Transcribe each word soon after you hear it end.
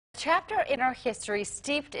chapter in our history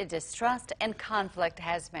steeped in distrust and conflict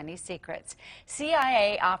has many secrets.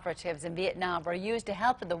 CIA operatives in Vietnam were used to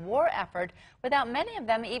help in the war effort without many of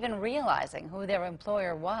them even realizing who their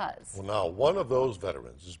employer was. Well, now one of those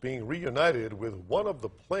veterans is being reunited with one of the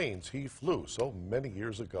planes he flew so many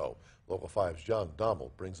years ago. Local 5's John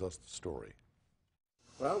Dommel brings us the story.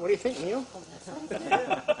 Well, what do you think, Neil?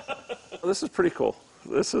 This is pretty cool.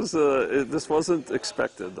 This wasn't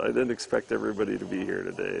expected. I didn't expect everybody to be here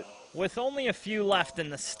today. With only a few left in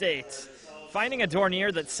the States, finding a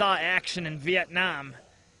Dornier that saw action in Vietnam,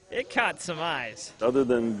 it caught some eyes. Other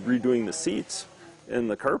than redoing the seats and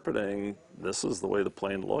the carpeting, this is the way the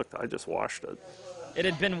plane looked. I just washed it. It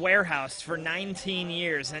had been warehoused for 19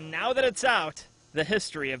 years, and now that it's out, the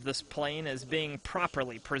history of this plane is being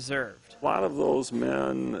properly preserved. A lot of those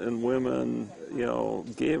men and women,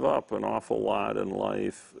 gave up an awful lot in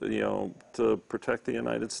life, to protect the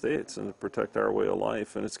United States and to protect our way of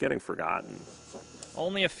life, and it's getting forgotten.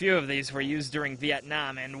 Only a few of these were used during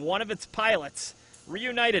Vietnam, and one of its pilots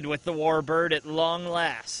reunited with the warbird at long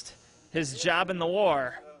last. His job in the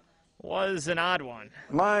war was an odd one.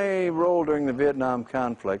 My role during the Vietnam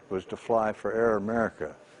conflict was to fly for Air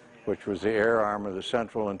America, which was the air arm of the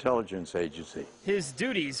Central Intelligence Agency. His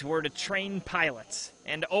duties were to train pilots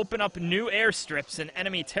and open up new airstrips in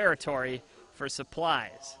enemy territory for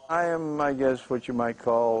supplies. I am, I guess, what you might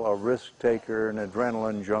call a risk taker, an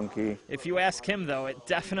adrenaline junkie. If you ask him, though, it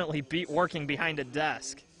definitely beat working behind a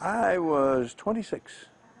desk. I was 26.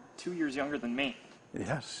 2 years younger than me.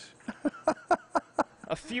 Yes.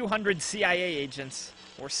 A few hundred CIA agents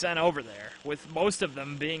were sent over there, with most of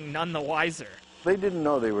them being none the wiser. They didn't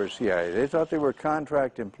know they were CIA. They thought they were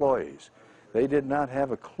contract employees. They did not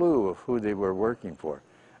have a clue of who they were working for.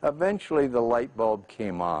 Eventually, the light bulb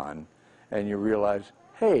came on, and you realize,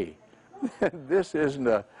 hey, this isn't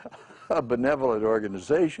a benevolent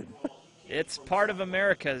organization. It's part of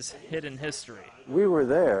America's hidden history. We were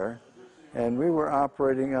there, and we were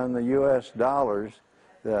operating on the U.S. dollars,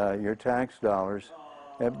 your tax dollars,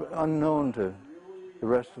 unknown to the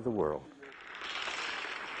rest of the world.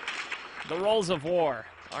 The roles of war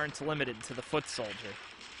aren't limited to the foot soldier.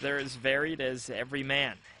 They're as varied as every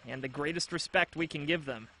man, and the greatest respect we can give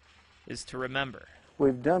them is to remember.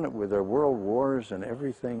 We've done it with our world wars and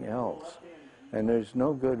everything else, and there's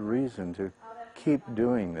no good reason to keep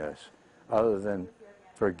doing this other than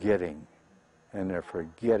forgetting, and they're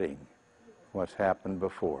forgetting what's happened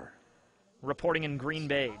before. Reporting in Green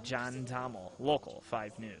Bay, John Dommel, Local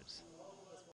 5 News.